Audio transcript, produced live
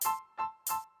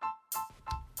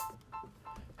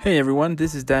Hey everyone,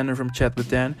 this is Dan from Chat with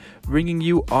Dan, bringing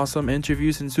you awesome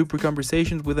interviews and super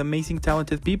conversations with amazing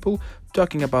talented people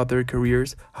talking about their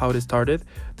careers, how they started,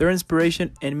 their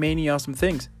inspiration, and many awesome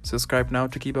things. Subscribe now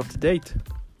to keep up to date.